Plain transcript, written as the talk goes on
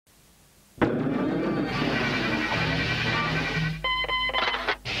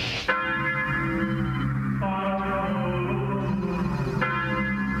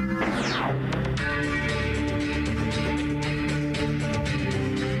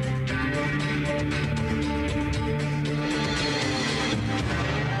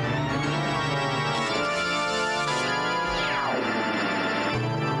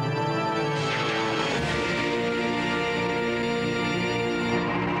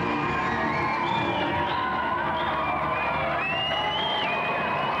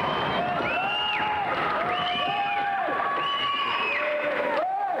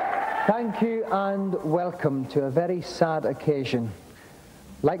Thank you and welcome to a very sad occasion.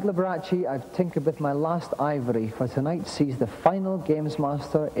 Like Liberace, I've tinkered with my last ivory, for tonight sees the final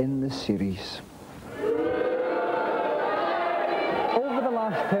GamesMaster in the series. Over the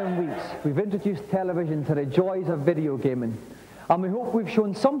last 10 weeks, we've introduced television to the joys of video gaming. And we hope we've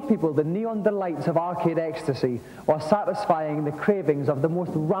shown some people the neon delights of arcade ecstasy while satisfying the cravings of the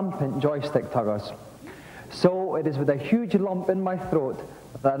most rampant joystick tuggers. So it is with a huge lump in my throat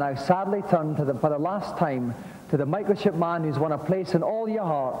that I now sadly turn to for the last time to the microchip man who's won a place in all your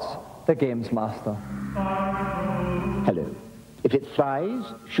hearts, the GamesMaster. Hello. If it flies,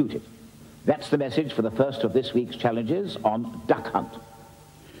 shoot it. That's the message for the first of this week's challenges on Duck Hunt.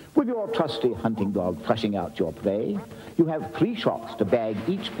 With your trusty hunting dog flushing out your prey, you have 3 shots to bag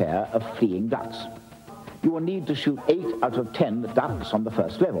each pair of fleeing ducks. You will need to shoot 8 out of 10 ducks on the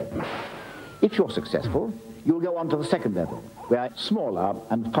first level. If you're successful, you'll go on to the second level, where smaller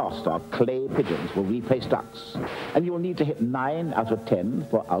and faster clay pigeons will replace ducks, and you'll need to hit 9 out of 10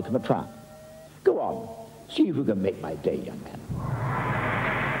 for ultimate triumph. Go on, see if you can make my day, young man.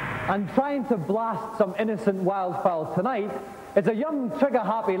 And trying to blast some innocent wildfowl tonight is a young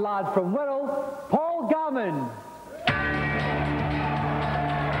trigger-happy lad from Wirral, Paul Gammon.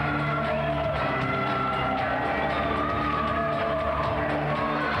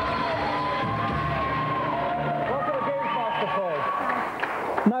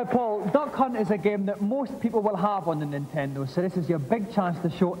 Now, Paul, Duck Hunt is a game that most people will have on the Nintendo, so this is your big chance to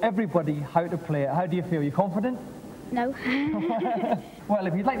show everybody how to play it. How do you feel? You confident? No. Well,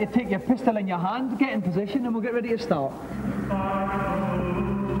 if you'd like to take your pistol in your hand, get in position and we'll get ready to start.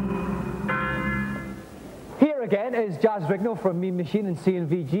 Here again is Jazz Rignall from Mean Machine and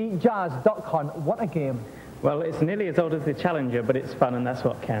CNVG. Jazz, Duck Hunt, what a game. Well, it's nearly as old as the Challenger, but it's fun and that's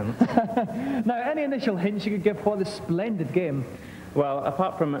what counts. Now, any initial hints you could give for this splendid game? Well,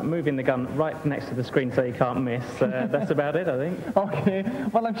 apart from moving the gun right next to the screen so you can't miss, that's about it, I think. Okay,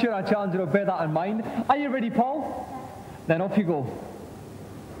 well, I'm sure our challenger will bear that in mind. Are you ready, Paul? Then off you go.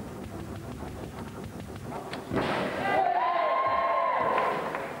 He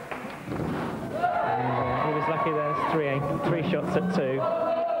was lucky there's 3 shots at 2.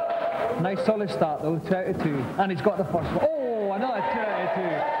 Nice solid start, though, 2 out of 2. And he's got the first one. Oh, another 2 out of 2.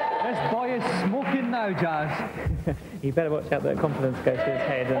 This boy is smoking now, Jazz. You better watch out that confidence goes to his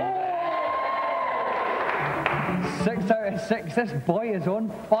head. And... 6 out of 6. This boy is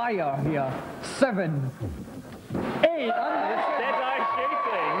on fire here. 7. 8. Dead-eye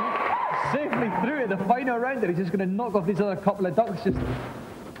shooting. Safely through to the final round. He's just going to knock off these other couple of ducks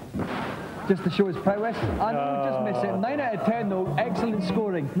just to show his prowess. And we'll just miss it. 9 out of 10, though. Excellent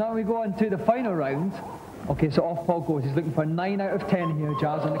scoring. Now we go on to the final round. Okay, so off Paul goes. He's looking for 9 out of 10 here,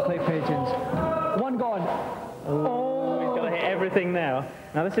 Jazz, on the clay pigeons. 1 gone. Oh, he's got to hit everything now.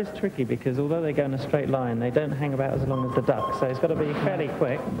 Now this is tricky because although they go in a straight line, they don't hang about as long as the duck, so he's got to be fairly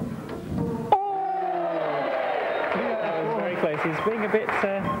quick. Oh! That was very close. He's being a bit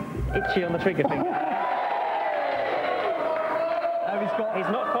itchy on the trigger finger. He's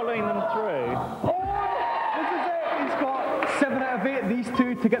not following them through. Oh! This is it. He's got 7 out of 8, these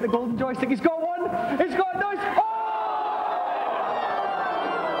 2 to get the golden joystick. He's got 1. He's got nice.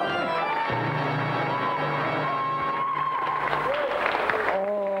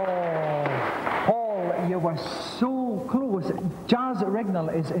 Oh! You were so close. Jazz Rignall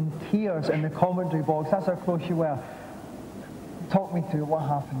is in tears in the commentary box. That's how close you were. Talk me through what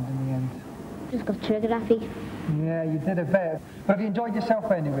happened in the end. Just got trigger happy. Yeah, you did a bit. But have you enjoyed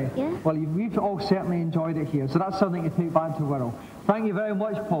yourself anyway? Yeah. Well, we've all certainly enjoyed it here. So that's something to take back to Wirral. Thank you very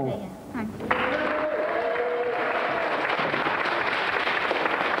much, Paul. Okay, yeah. Thanks.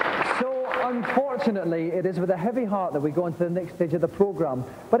 Unfortunately, it is with a heavy heart that we go into the next stage of the programme.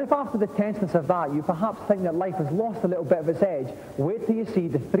 But if after the tenseness of that you perhaps think that life has lost a little bit of its edge, wait till you see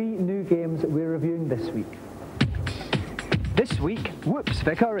the 3 new games we're reviewing this week. This week, whoops,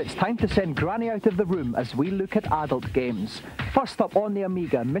 Vicar, it's time to send Granny out of the room as we look at adult games. First up on the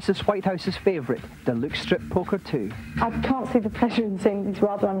Amiga, Mrs. Whitehouse's favourite, Deluxe Strip Poker 2. I can't see the pleasure in seeing these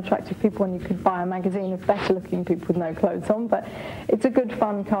rather unattractive people when you could buy a magazine of better-looking people with no clothes on, but it's a good,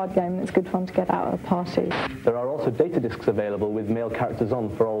 fun card game, and it's good fun to get out at a party. There are also data discs available with male characters on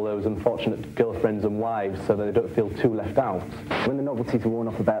for all those unfortunate girlfriends and wives, so that they don't feel too left out. When the novelties are worn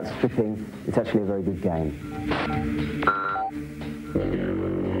off about stripping, it's actually a very good game.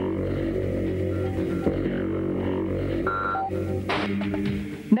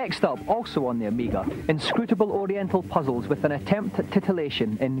 Next up, also on the Amiga, inscrutable oriental puzzles with an attempt at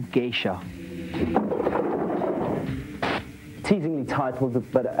titillation in Geisha. teasingly titled,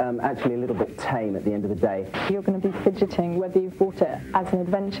 but actually a little bit tame at the end of the day. You're going to be fidgeting whether you've bought it as an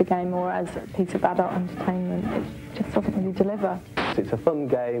adventure game or as a piece of adult entertainment. It just doesn't really deliver. It's a fun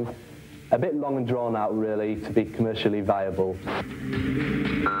game, a bit long and drawn out really to be commercially viable.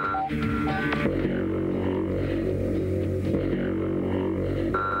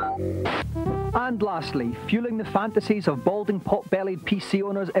 And lastly, fueling the fantasies of balding pot-bellied PC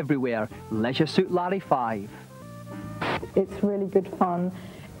owners everywhere, Leisure Suit Larry 5. It's really good fun.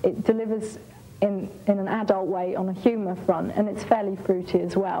 It delivers in an adult way on a humour front, and it's fairly fruity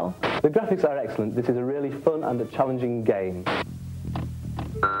as well. The graphics are excellent. This is a really fun and a challenging game.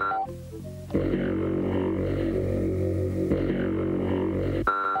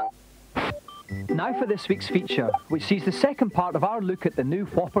 Now for this week's feature, which sees the second part of our look at the new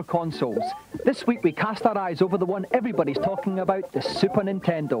Whopper consoles. This week we cast our eyes over the one everybody's talking about, the Super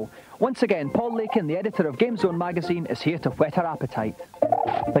Nintendo. Once again, Paul Lakin, the editor of GameZone magazine, is here to whet our appetite.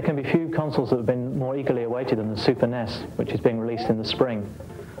 There can be few consoles that have been more eagerly awaited than the Super NES, which is being released in the spring.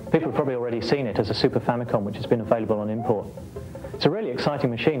 People have probably already seen it as a Super Famicom, which has been available on import. It's a really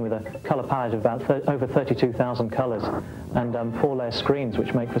exciting machine with a colour palette of about over 32,000 colours and 4-layer screens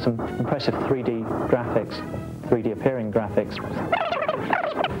which make for some impressive 3D graphics, 3D appearing graphics.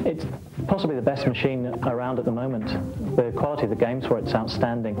 It's possibly the best machine around at the moment. The quality of the games for it's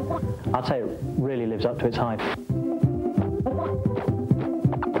outstanding. I'd say it really lives up to its hype.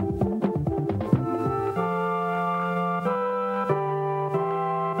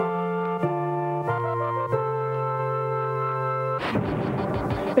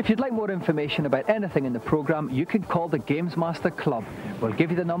 If you'd like more information about anything in the programme, you can call the GamesMaster Club. We'll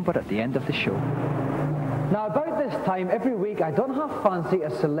give you the number at the end of the show. Now, about this time every week, I don't have fancy a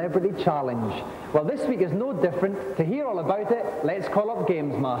celebrity challenge. Well, this week is no different. To hear all about it, let's call up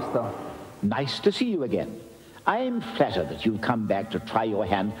GamesMaster. Nice to see you again. I'm flattered that you've come back to try your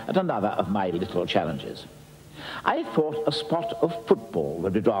hand at another of my little challenges. I thought a spot of football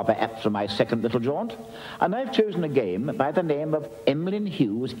would be rather apt for my second little jaunt, and I've chosen a game by the name of Emlyn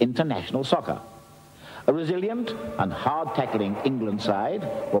Hughes International Soccer. A resilient and hard-tackling England side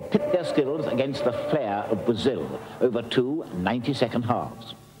will pit their skills against the flair of Brazil over 2 90-second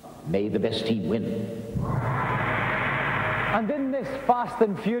halves. May the best team win. And in this fast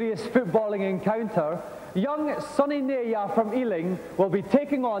and furious footballing encounter, young Sonny Neya from Ealing will be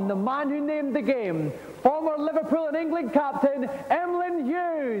taking on the man who named the game, former Liverpool and England captain, Emlyn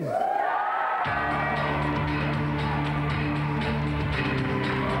Hughes.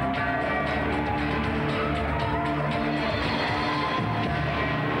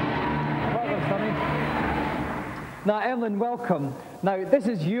 Welcome, Sonny. Now, Emlyn, welcome. Now, this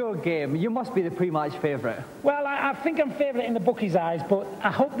is your game. You must be the pre-match favourite. Well, I think I'm favourite in the bookies' eyes, but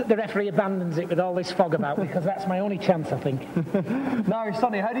I hope that the referee abandons it with all this fog about, because that's my only chance, I think. Now,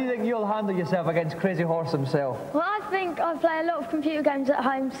 Sonny, how do you think you'll handle yourself against Crazy Horse himself? Well, I think I play a lot of computer games at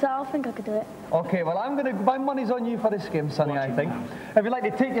home, so I think I could do it. Okay, well, my money's on you for this game, Sonny, I think. If you'd like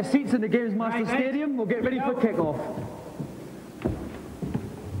to take your seats in the GamesMaster Stadium, we'll get ready for kick-off.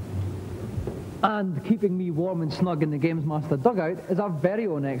 And keeping me warm and snug in the GamesMaster dugout is our very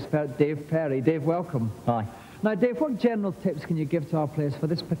own expert, Dave Perry. Dave, welcome. Hi. Now, Dave, what general tips can you give to our players for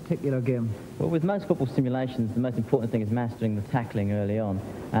this particular game? Well, with most football simulations, the most important thing is mastering the tackling early on.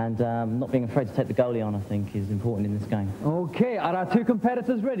 And not being afraid to take the goalie on, I think, is important in this game. Okay, are our two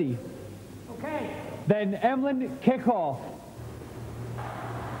competitors ready? Okay. Then, Emlyn, kick off.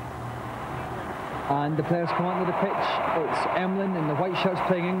 And the players come onto the pitch. It's Emlyn in the white shirts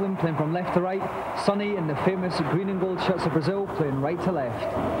playing England, playing from left to right. Sonny in the famous green and gold shirts of Brazil, playing right to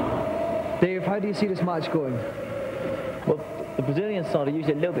left. Dave, how do you see this match going? Well, the Brazilian side are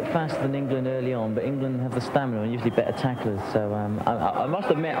usually a little bit faster than England early on, but England have the stamina and usually better tacklers. So I must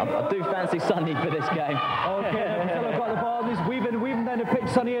admit, I do fancy Sonny for this game. Okay, Brazil have got the ball, and he's weaving down the pitch.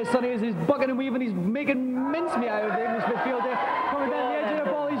 Sonny is, he's bucking and weaving, he's making mincemeat out of the English midfielder. Coming down the edge of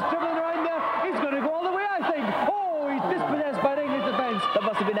the ball, he's dribbling around there. He's going to go all the way, I think. Oh, he's dispossessed by the English defence. That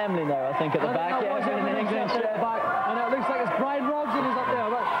must have been Emlyn, though, I think, at the back. Yeah, in an English shirt. And it looks like it's Brian Robson who's up there.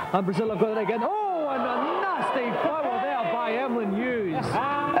 Right? And Brazil have got it again. Oh, and a nasty foul there by Emlyn Hughes.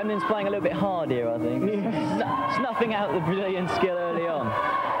 Emlyn's playing a little bit hard here, I think. Snuffing out the Brazilian skill early on.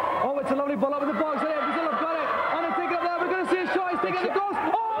 Oh, it's a lovely ball up in the box. Brazil have got it. And they take it up there. We're going to see a shot. He's taking it across.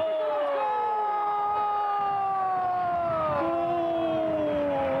 Oh!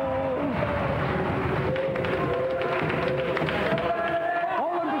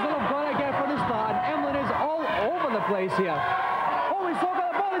 Place here. Oh, he's talking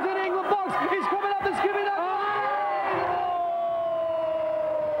the ball, he's in the England box, he's coming up, he's giving up.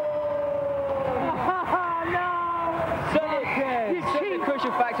 No!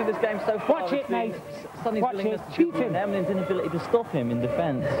 defining factor of this game so far. Watch it, mate. Sonny's willingness to shoot and Emlyn's inability to stop him in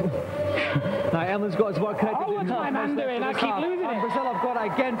defence. Now, Emlyn's got his work cut to do. What's my man doing? I keep losing it. Brazil have got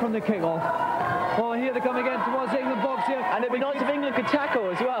it again from the kick-off. Oh, here they come again towards the England box here. And it'd be nice if England could tackle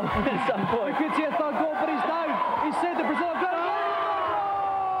as well at some point. We could see a third goal, but he's down. He said that Brazil have got it.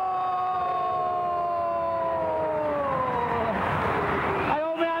 I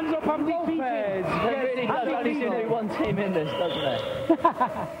hold my hands up, I'm defeated. It really does only seem to be one team in this, doesn't it?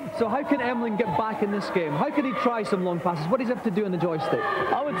 So how can Emlyn get back in this game? How can he try some long passes? What does he have to do on the joystick?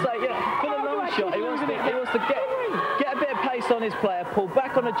 I would say, yeah, for the long shot, he wants to get a bit of pace on his player, pull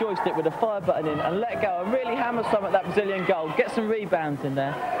back on the joystick with the fire button in and let go and really hammer some at that Brazilian goal. Get some rebounds in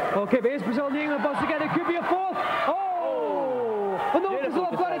there. Okay, but here's Brazil in the England box again. It could be a fourth. Oh! But no, Brazil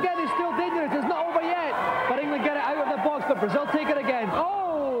have got it again. It's still dangerous. It's not over yet. But England get it out of the box, but Brazil take it again.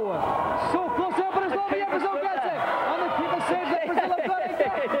 Oh! So close up, but it's not over yet. Brazil gets it. And the keeper saves it. Brazil have got it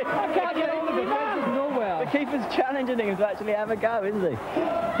again. I can't get all the defense is nowhere. The keeper's challenging him to actually have a go, isn't he?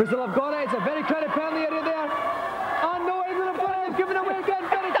 Brazil have got it. It's a very crowded penalty area there. And no, England have got it. They've given away again.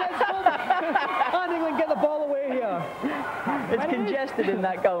 Very tense moment. And England get the ball away here. It's congested in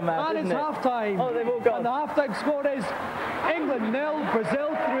that goal mouth, And isn't it's it? half-time. Oh, they've all gone. And the half-time score is England 0,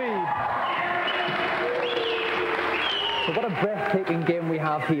 Brazil 3. So what a breathtaking game we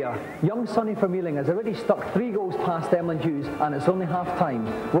have here. Young Sonny from Ealing has already stuck 3 goals past Emlyn Hughes, and it's only half-time.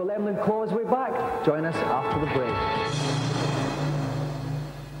 Will Emlyn claw his way back? Join us after the break.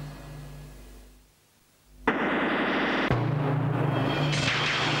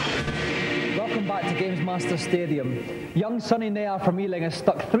 Welcome back to GamesMaster Stadium. Young Sonny Nair from Ealing has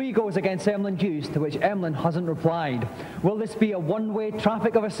stuck 3 goals against Emlyn Hughes, to which Emlyn hasn't replied. Will this be a one-way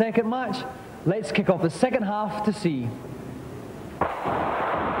traffic of a second match? Let's kick off the second half to see.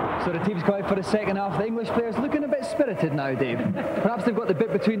 So the team's come out for the second half. The English players looking a bit spirited now, Dave. Perhaps they've got the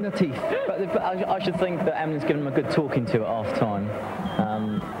bit between their teeth. But I should think that Emlyn's given them a good talking to at half-time.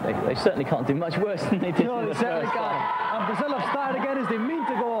 They certainly can't do much worse than they did in the certainly first can't. half. And Brazil have started again as they mean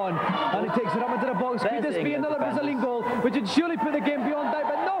to go on. And he takes it up into the box. Could this be another Brazilian goal, which would surely put the game beyond doubt?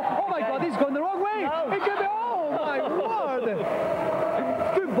 But no! Oh my God, he's gone the wrong way! No. It could be, oh my word!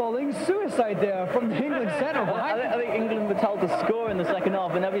 Footballing suicide there from the England centre back. I think England were told to score in the second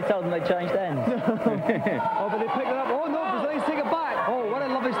half, but nobody told them they changed ends. Oh, but they picked it up. Oh no, Brazilians take it back. Oh, what a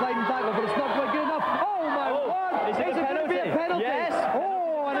lovely sliding tackle, but it's not quite good enough. Oh my word! Is it a going to be a penalty? Yes!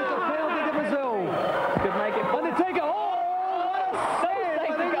 Oh, and it's a penalty to Brazil. Could make it. And they take it. Oh, what a save!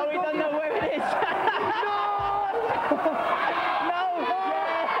 Take the goal, we don't know where it is.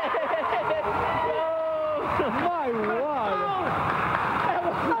 My word!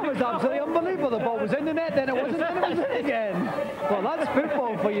 That was absolutely unbelievable. The ball was in the net, then it wasn't, then it was in again. Well, that's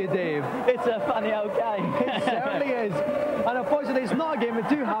football for you, Dave. It's a funny old game. It certainly is. And unfortunately, it's not a game of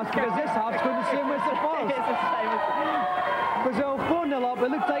 2 halves, because this half's going the same way as the first. It's the same as... Brazil 4-0 up.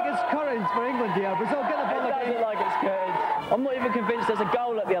 It looks like it's currents for England here. Brazil get the ball It again. doesn't like it's curtains. I'm not even convinced there's a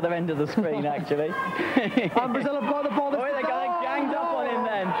goal at the other end of the screen, actually. And Brazil have got the ball. Oh, they're going ganged up on him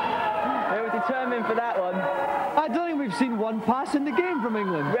then. They were determined for that one. I don't think we've seen one pass in the game from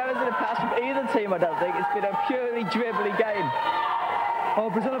England. We haven't seen a pass from either team, I don't think. It's been a purely dribbly game. Oh,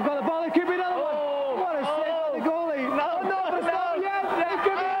 Brazil have got the ball. It could be another one. What a save by the goalie. No, but it's not yet. It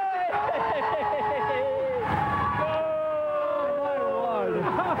could be. Oh,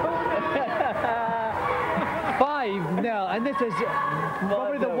 5-0, and this is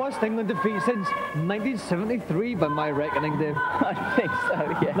probably the worst England defeat since 1973 by my reckoning, Dave. I think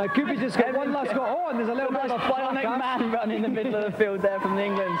so, yeah. Now Kubi just got one last goal. Oh, and there's a little bit of a bionic man running in the middle of the field there from the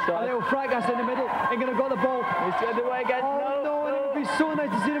England a side. little fracas in the middle. England have got the ball. He's turned away again. Oh no, and it would be so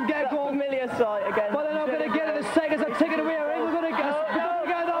nice to see them get a goal. Familiar sight again. But they're not going to get it. The seconds are taken away. Are England going to get it?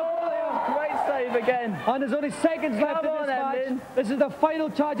 Great save again. And there's only seconds left in this match. This is the final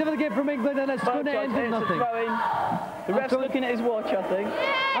charge of the game from England, and it's going to end in nothing. The ref's looking at his watch, I think.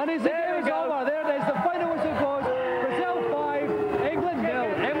 And the game is over. There it is. The final whistle goes. Brazil 5, England 0.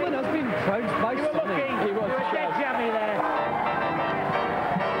 Emlyn has been trounced by Sonny. He was dead jammy there.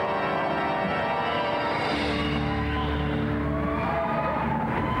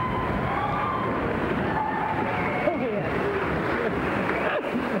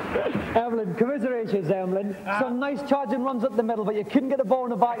 Emlyn, commiserations, Emlyn. Some nice charging runs up the middle, but you couldn't get the ball in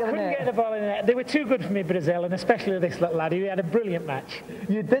the back of the net. Couldn't get the ball in the net. They were too good for me, Brazil, and especially this little lad. He had a brilliant match.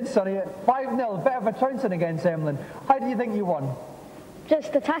 You did, Sonny. 5-0, bit of a trouncing against Emlyn. How do you think you won?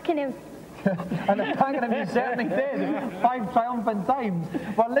 Just attacking him. And attacking him, you certainly did. 5 triumphant times.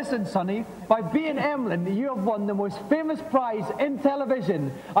 Well, listen, Sonny, by beating Emlyn, you have won the most famous prize in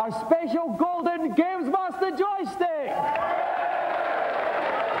television, our special golden GamesMaster joystick.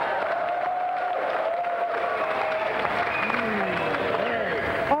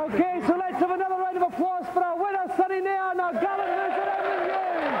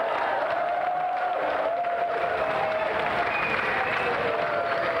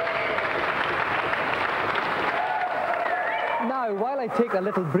 I take a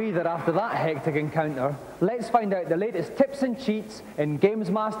little breather after that hectic encounter, let's find out the latest tips and cheats in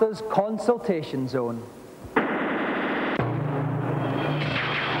GamesMaster's consultation zone.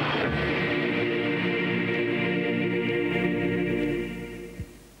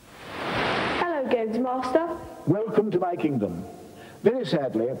 Hello, GamesMaster. Welcome to my kingdom. Very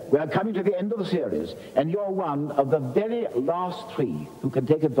sadly, we are coming to the end of the series, and you're one of the very last 3 who can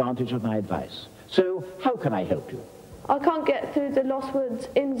take advantage of my advice. So, how can I help you? I can't get through the Lost Woods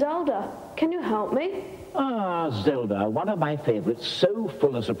in Zelda. Can you help me? Ah, Zelda, one of my favorites, so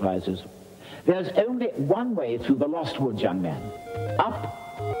full of surprises. There's only one way through the Lost Woods, young man. Up.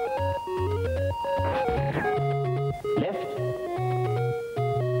 Left.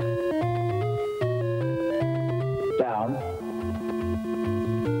 Down.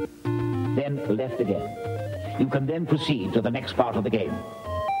 Then left again. You can then proceed to the next part of the game.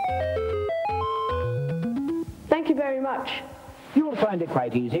 Thank you very much. You'll find it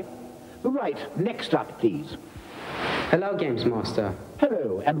quite easy. Right, next up, please. Hello, GamesMaster.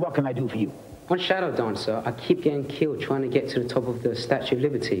 Hello, and what can I do for you? On Shadow Dancer, I keep getting killed trying to get to the top of the Statue of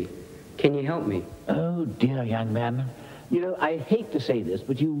Liberty. Can you help me? Oh, dear young man. You know, I hate to say this,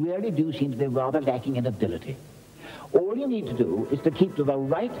 but you really do seem to be rather lacking in ability. All you need to do is to keep to the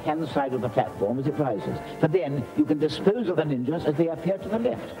right-hand side of the platform as it rises, for then you can dispose of the ninjas as they appear to the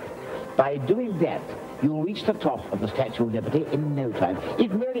left. By doing that, you'll reach the top of the Statue of Liberty in no time. It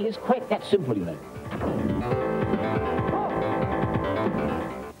really is quite that simple, you know.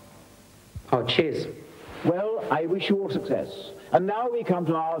 Oh, cheers. Well, I wish you all success. And now we come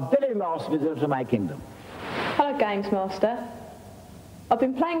to our very last visit to my kingdom. Hello, GamesMaster. I've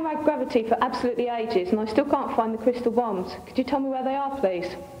been playing Rag Gravity for absolutely ages, and I still can't find the crystal bombs. Could you tell me where they are, please?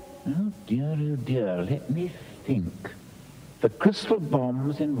 Oh, dear. Let me think. The crystal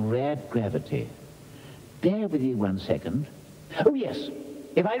bombs in Rag Gravity. Bear with me 1 second. Oh, yes.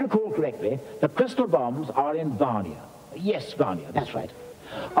 If I recall correctly, the crystal bombs are in Varnia. Yes, Varnia, that's right.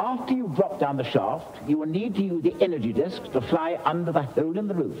 After you drop down the shaft, you will need to use the energy disk to fly under the hole in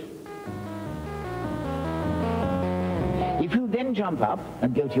the roof. If you then jump up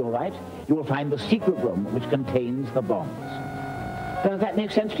and go to your right, you will find the secret room which contains the bombs. Does that make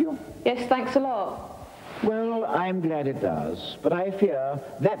sense to you? Yes, thanks a lot. Well, I'm glad it does, but I fear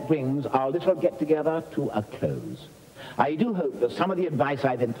that brings our little get-together to a close. I do hope that some of the advice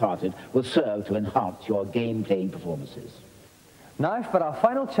I've imparted will serve to enhance your game-playing performances. Now for our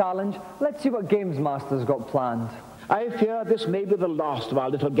final challenge, let's see what GamesMaster's got planned. I fear this may be the last of our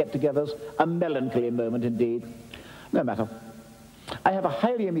little get-togethers, a melancholy moment indeed. No matter. I have a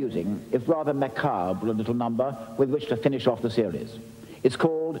highly amusing, if rather macabre, little number with which to finish off the series. It's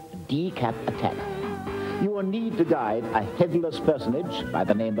called D-Cap Attack. You will need to guide a headless personage by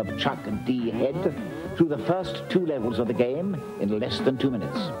the name of Chuck D. Head through the first 2 levels of the game in less than 2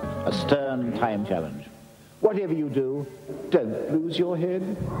 minutes. A stern time challenge. Whatever you do, don't lose your head.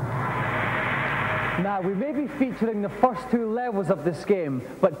 Now, we may be featuring the first 2 levels of this game,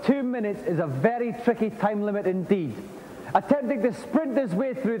 but 2 minutes is a very tricky time limit indeed. Attempting to sprint his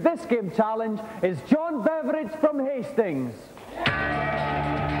way through this game challenge is John Beveridge from Hastings.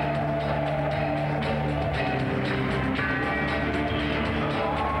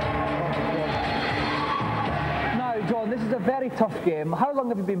 John, this is a very tough game. How long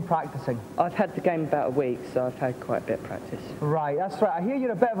have you been practicing? I've had the game about a week, so I've had quite a bit of practice. Right, that's right. I hear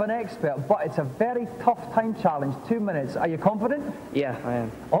you're a bit of an expert, but it's a very tough time challenge, 2 minutes. Are you confident? Yeah, I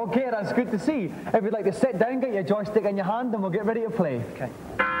am. Okay, that's good to see. If you'd like to sit down, get your joystick in your hand, and we'll get ready to play. Okay.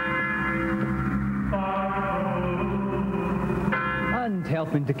 And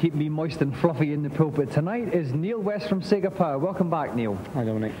helping to keep me moist and fluffy in the pulpit tonight is Neil West from Sega Power. Welcome back, Neil. Hi,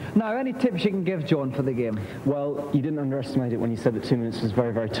 Dominic. Now, any tips you can give John for the game? Well, you didn't underestimate it when you said that 2 minutes was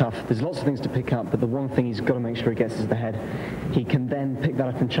very, very tough. There's lots of things to pick up, but the one thing he's got to make sure he gets is the head. He can then pick that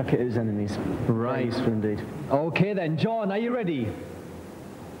up and chuck it at his enemies. Right. Very useful indeed. Okay then, John, are you ready?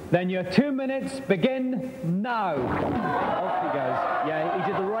 Then your 2 minutes begin now. Off he goes. Yeah, he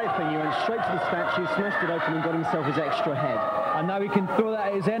did the right thing. He went straight to the statue, smashed it open and got himself his extra head. And now he can throw that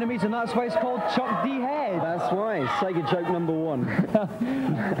at his enemies, and that's why it's called Chuck D. Head. That's why. Sega joke number 1.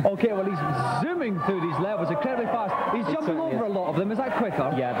 Okay, well, he's zooming through these levels incredibly fast. He's jumping over a lot of them. Is that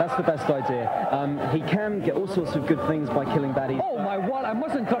quicker? Yeah, that's the best idea. He can get all sorts of good things by killing baddies. Oh, my word. I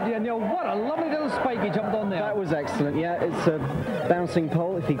mustn't cut you, Neil. What a lovely little spike he jumped on there. That was excellent. Yeah, it's a bouncing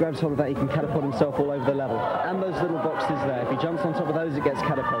pole. If he grabs hold of that, he can catapult himself all over the level. And those little boxes there. If he jumps on top of those, it gets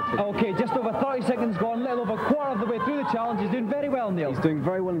catapulted. Okay, just over 30 seconds gone, little over a quarter of the way through the challenge. He's doing very well, Neil. He's doing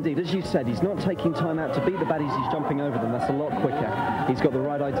very well indeed. As you said, he's not taking time out to beat the baddies, he's jumping over them. That's a lot quicker. He's got the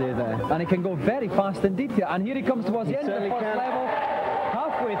right idea there. And he can go very fast indeed here. And here he comes towards the end of the first level.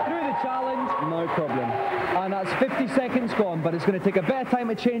 way through the challenge. No problem. And that's 50 seconds gone, but it's going to take a bit of time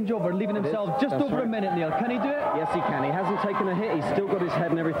to change over, leaving himself just That's over right. a minute, Neil. Can he do it? Yes, he can. He hasn't taken a hit. He's still got his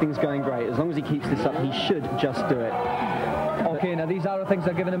head and everything's going great. As long as he keeps this up, he should just do it. Okay, now these arrow things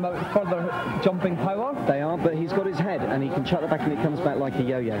are giving him further jumping power. They are, but he's got his head and he can chuck it back and it comes back like a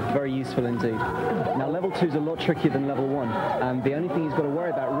yo-yo. Very useful indeed. Now, level 2 is a lot trickier than level 1, and the only thing he's got to worry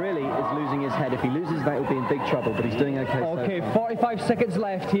about really is losing his head. If he loses that, he'll be in big trouble, but he's doing okay. Okay, 45 seconds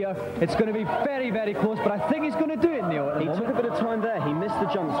left here. It's going to be very, very close, but I think he's going to do it, Neil. He took a bit of time there. He missed the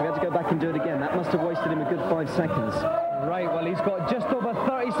jump, so he had to go back and do it again. That must have wasted him a good 5 seconds. Right, well, he's got just over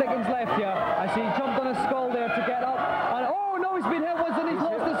 30 seconds left here. I see he jumped on a skull there to get up. And oh, no, he's been hit once and he's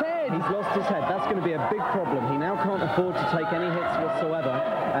lost his head. He's lost his head. That's going to be a big problem. He now can't afford to take any hits whatsoever,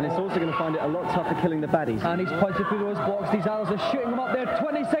 and it's also going to find it a lot tougher killing the baddies. And he's punching through those blocks. These arrows are shooting him up there.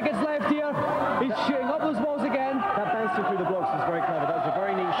 20 seconds left here. He's shooting up those walls again. That bouncing through the blocks was very clever. That was a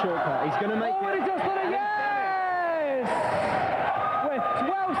very neat shortcut. He's going to make it. And he just done it, yes! With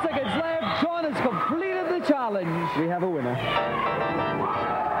 12 seconds left, John has completed the challenge. We have a winner.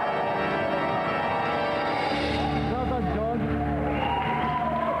 Well done, John.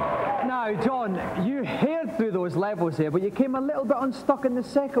 Now, John, you haired through those levels here, but you came a little bit unstuck in the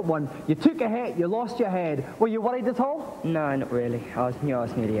second one. You took a hit, you lost your head. Were you worried at all? No, not really. I knew I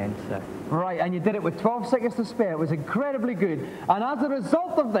was near the end, so. Right, and you did it with 12 seconds to spare. It was incredibly good. And as a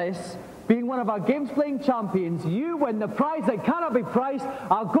result of this, being one of our games playing champions, you win the prize that cannot be priced,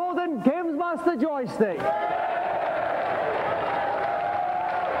 our golden GamesMaster joystick.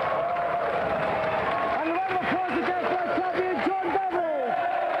 And a round of applause again for our champion, John Beverly.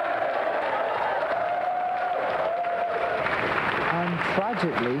 And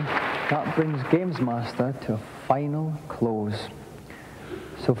tragically, that brings GamesMaster to a final close.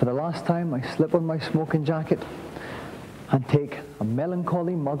 So for the last time, I slip on my smoking jacket and take a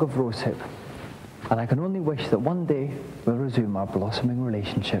melancholy mug of rosehip. And I can only wish that one day we'll resume our blossoming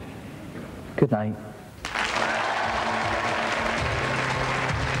relationship. Good night.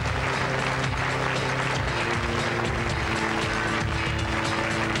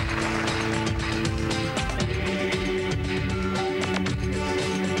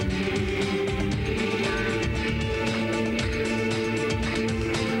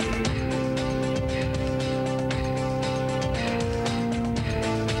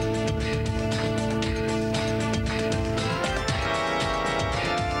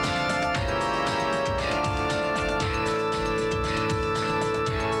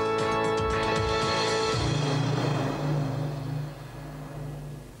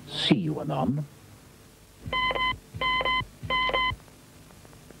 See you anon.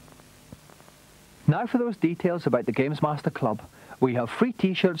 Now for those details about the GamesMaster Club. We have free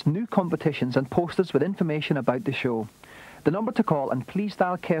t-shirts, new competitions and posters with information about the show. The number to call, and please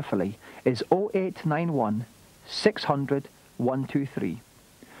dial carefully, is 0891 600 123.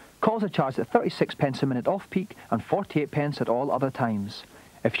 Calls are charged at 36 pence a minute off-peak and 48 pence at all other times.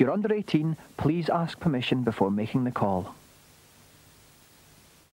 If you're under 18, please ask permission before making the call.